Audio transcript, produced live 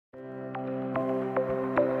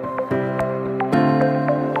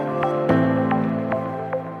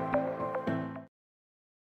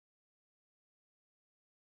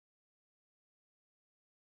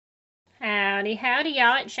everybody. Howdy,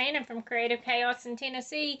 y'all. It's Shannon from Creative Chaos in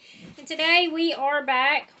Tennessee. And today we are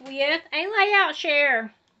back with a layout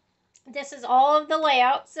share. This is all of the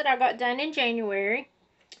layouts that I got done in January.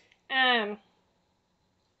 I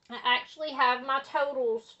actually have my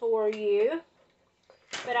totals for you,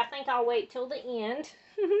 but I think I'll wait till the end.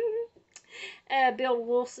 Build a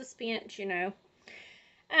little suspense, you know.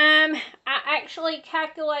 I actually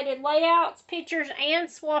calculated layouts, pictures,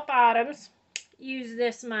 and swap items used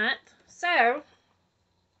this month. So,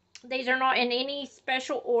 these are not in any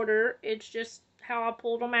special order. It's just how I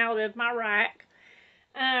pulled them out of my rack.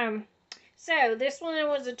 So, this one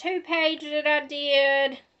was a 2-page that I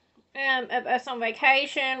did of us on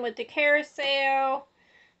vacation with the carousel.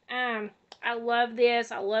 I love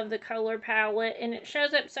this. I love the color palette, and it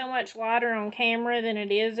shows up so much lighter on camera than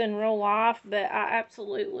it is in real life, but I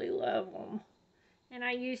absolutely love them. And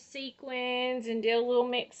I used sequins and did a little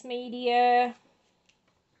mixed media.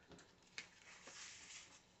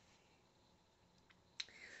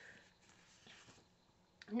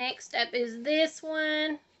 Next up is this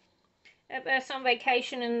one of us on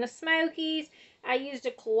vacation in the Smokies. I used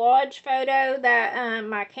a collage photo that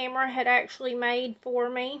my camera had actually made for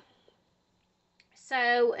me.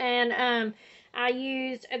 So, and I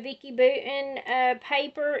used a Vicki Boutin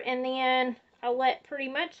paper, and then I let pretty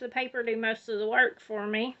much the paper do most of the work for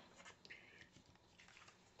me.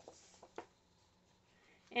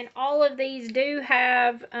 And all of these do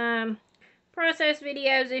have process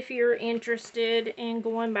videos if you're interested in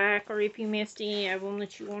going back, or if you missed any of them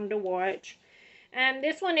that you wanted to watch.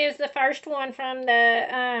 This one is the first one from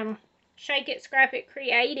the Shake It, Scrap It,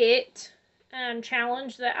 Create It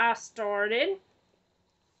challenge that I started.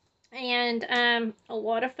 And a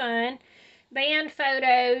lot of fun. Band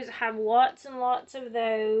photos, have lots and lots of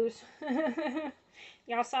those.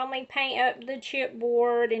 Y'all saw me paint up the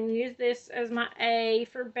chipboard and use this as my A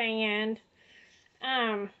for band.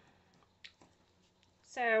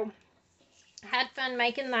 So, had fun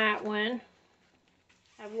making that one.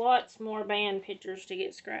 Have lots more band pictures to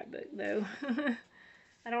get scrapbooked though.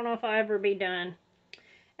 I don't know if I'll ever be done.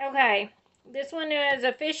 Okay, this one is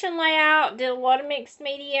a fishing layout. Did a lot of mixed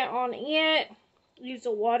media on it. Used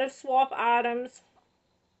a lot of swap items.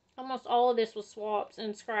 Almost all of this was swaps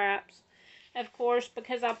and scraps. Of course,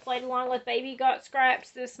 because I played along with Baby Got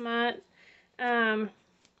Scraps this month.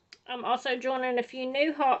 I'm also joining a few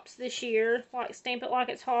new hops this year, like Stamp It Like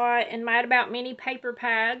It's Hot and Mad About Mini paper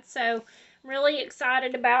pads. So, I'm really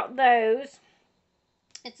excited about those.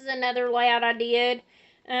 This is another layout I did.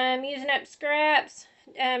 Using up scraps.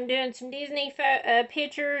 Doing some Disney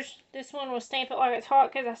pictures. This one was Stamp It Like It's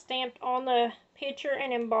Hot because I stamped on the picture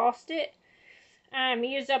and embossed it.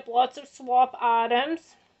 Used up lots of swap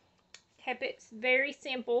items. Kept it very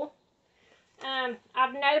simple.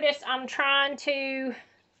 I've noticed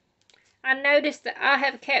I noticed that I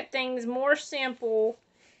have kept things more simple,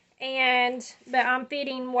 but I'm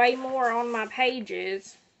fitting way more on my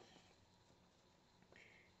pages.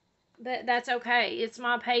 But that's okay. It's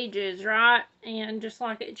my pages, right? And just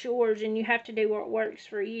like it's yours, and you have to do what works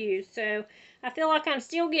for you. So, I feel like I'm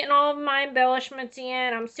still getting all of my embellishments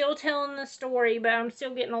in. I'm still telling the story, but I'm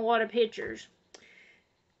still getting a lot of pictures.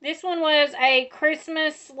 This one was a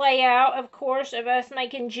Christmas layout, of course, of us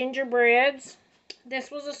making gingerbreads. This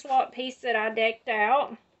was a swap piece that I decked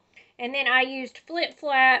out. And then I used flip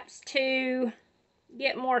flaps to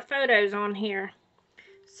get more photos on here.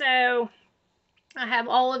 So, I have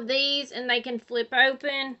all of these, and they can flip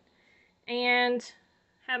open, and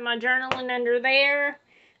have my journaling under there.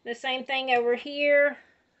 The same thing over here.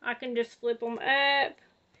 I can just flip them up.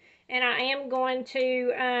 And I am going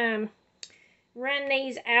to run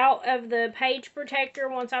these out of the page protector.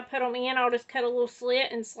 Once I put them in, I'll just cut a little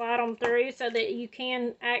slit and slide them through so that you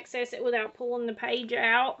can access it without pulling the page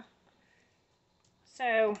out.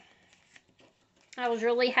 So, I was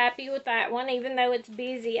really happy with that one. Even though it's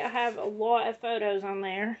busy, I have a lot of photos on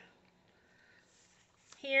there.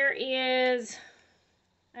 Here is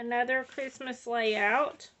another Christmas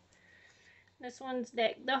layout. This one's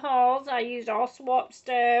Deck the Halls. I used all swap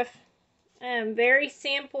stuff. Very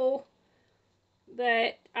simple,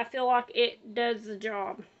 but I feel like it does the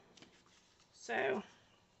job. So,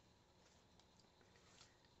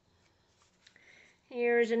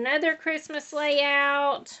 here's another Christmas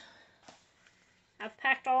layout. I've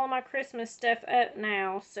packed all my Christmas stuff up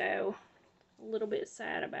now, so a little bit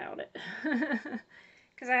sad about it.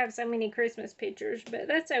 Because I have so many Christmas pictures, but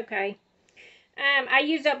that's okay. I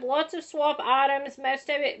used up lots of swap items, most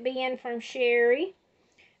of it being from Sherry,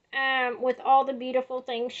 with all the beautiful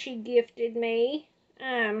things she gifted me,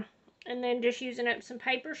 and then just using up some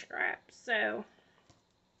paper scraps. So,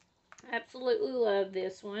 absolutely love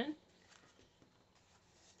this one.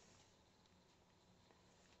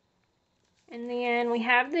 And then we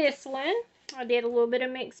have this one. I did a little bit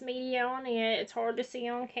of mixed media on it. It's hard to see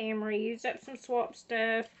on camera. Used up some swap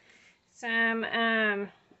stuff. Some,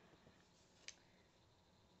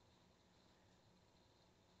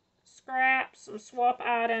 scraps, some swap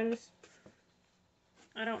items.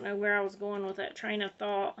 I don't know where I was going with that train of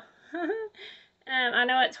thought. I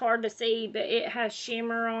know it's hard to see, but it has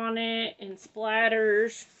shimmer on it and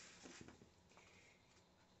splatters.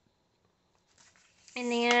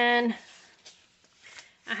 And then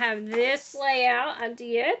I have this layout I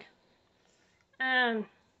did.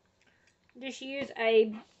 Just use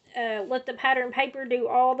a, let the pattern paper do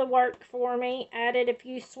all the work for me. Added a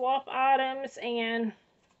few swap items and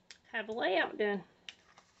have a layout done.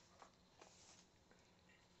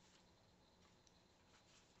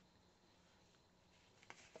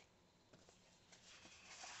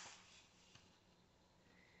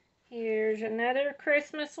 Here's another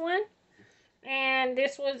Christmas one. And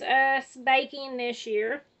this was us baking this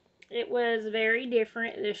year. It was very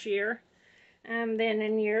different this year than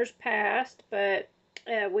in years past. But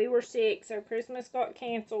we were sick, so Christmas got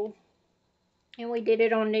canceled. And we did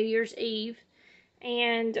it on New Year's Eve.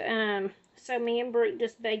 And so me and Brooke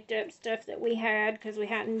just baked up stuff that we had because we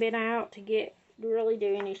hadn't been out to really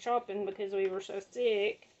do any shopping because we were so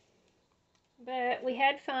sick. But we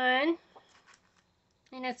had fun.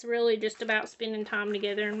 And it's really just about spending time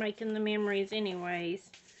together and making the memories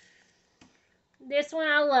anyways. This one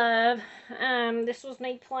I love. This was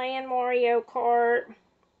me playing Mario Kart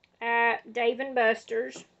at Dave &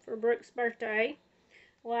 Buster's for Brooke's birthday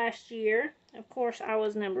last year. Of course, I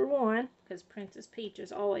was number one because Princess Peach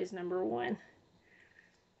is always number one.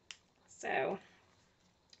 So,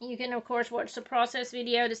 you can, of course, watch the process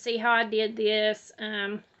video to see how I did this.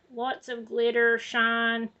 Lots of glitter,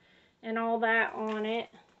 shine, and all that on it.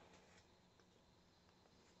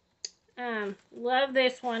 Love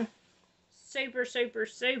this one. Super, super,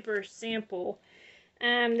 super simple.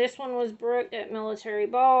 This one was Brooke at Military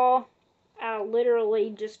Ball. I literally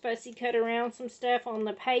just fussy cut around some stuff on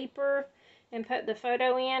the paper and put the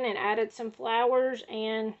photo in and added some flowers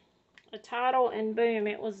and a title, and boom,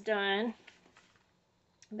 it was done.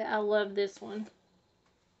 But I love this one.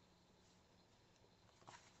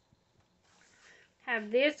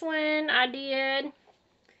 Have this one I did.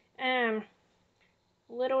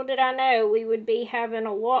 Little did I know we would be having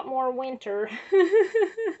a lot more winter.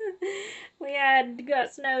 We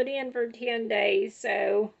got snowed in for 10 days,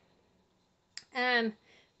 so but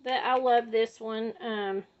I love this one.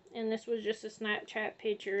 And this was just a Snapchat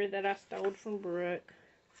picture that I stole from Brooke.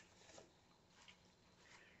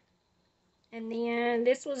 And then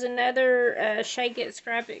this was another Shake It,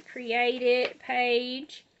 Scrap It, Create It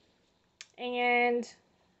page. And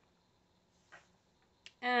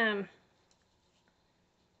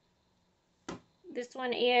this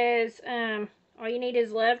one is all you need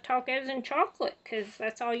is love, tacos, and chocolate, because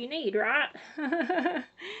that's all you need, right?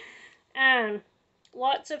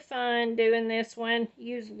 Lots of fun doing this one.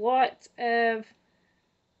 Use lots of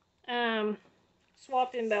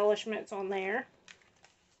swap embellishments on there.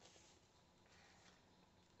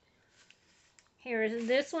 Here's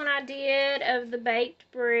this one I did of the baked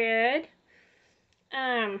bread.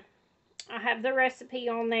 I have the recipe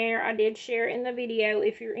on there. I did share it in the video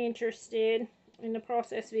if you're interested in the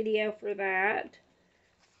process video for that.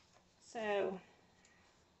 So,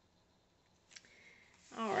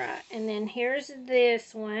 alright, and then here's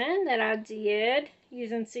this one that I did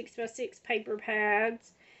using 6x6 paper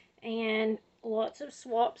pads and lots of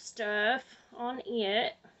swap stuff on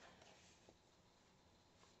it.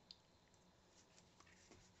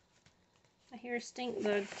 I hear a stink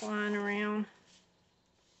bug flying around.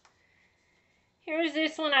 Here's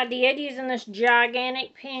this one I did using this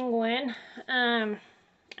gigantic penguin. I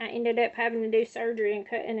ended up having to do surgery and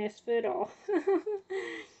cutting his foot off.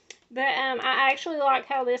 But I actually like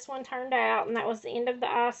how this one turned out, and that was the end of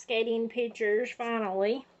the ice skating pictures,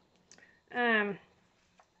 finally.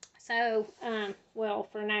 Well,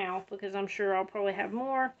 for now, because I'm sure I'll probably have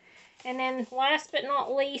more. And then last but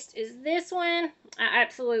not least is this one. I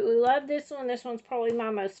absolutely love this one. This one's probably my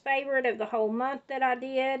most favorite of the whole month that I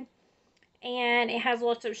did. And it has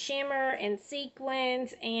lots of shimmer and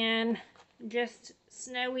sequins and just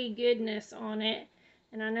snowy goodness on it.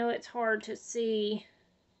 And I know it's hard to see,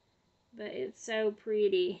 but it's so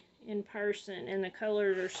pretty in person. And the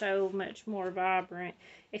colors are so much more vibrant.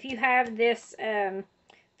 If you have this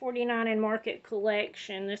 49 and Market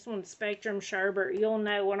collection, this one's Spectrum Sherbet, you'll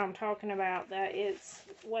know what I'm talking about. That it's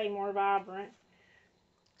way more vibrant.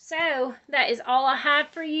 So, that is all I have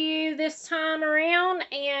for you this time around,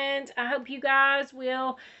 and I hope you guys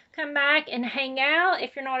will come back and hang out.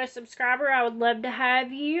 If you're not a subscriber, I would love to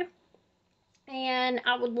have you. And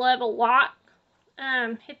I would love a like.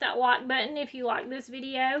 Hit that like button if you like this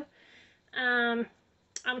video. I'm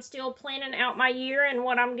still planning out my year and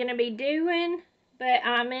what I'm going to be doing, but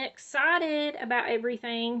I'm excited about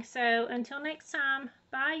everything. So until next time,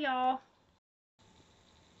 bye y'all.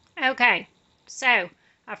 Okay, so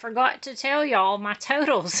I forgot to tell y'all my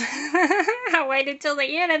totals. I waited till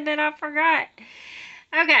the end and then I forgot.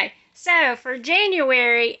 Okay, so for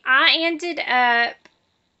January, I ended up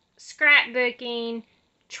scrapbooking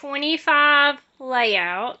 25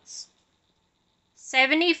 layouts,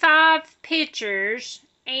 75 pictures,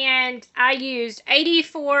 and I used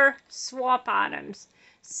 84 swap items.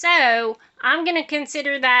 So I'm going to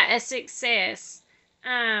consider that a success.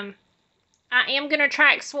 I am going to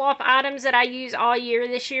track swap items that I use all year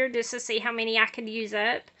this year just to see how many I could use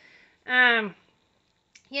up.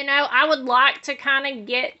 You know, I would like to kind of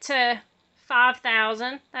get to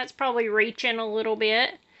 5,000. That's probably reaching a little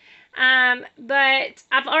bit. But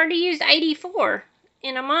I've already used 84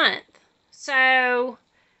 in a month. So,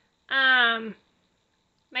 maybe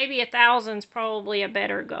 1,000's probably a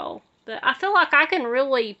better goal. But I feel like I can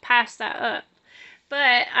really pass that up.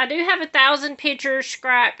 But I do have 1,000 pictures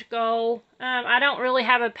scrapped goal. I don't really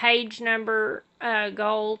have a page number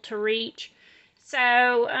goal to reach.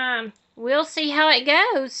 So, we'll see how it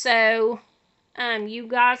goes. So, you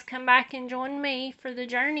guys come back and join me for the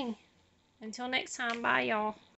journey. Until next time, bye y'all.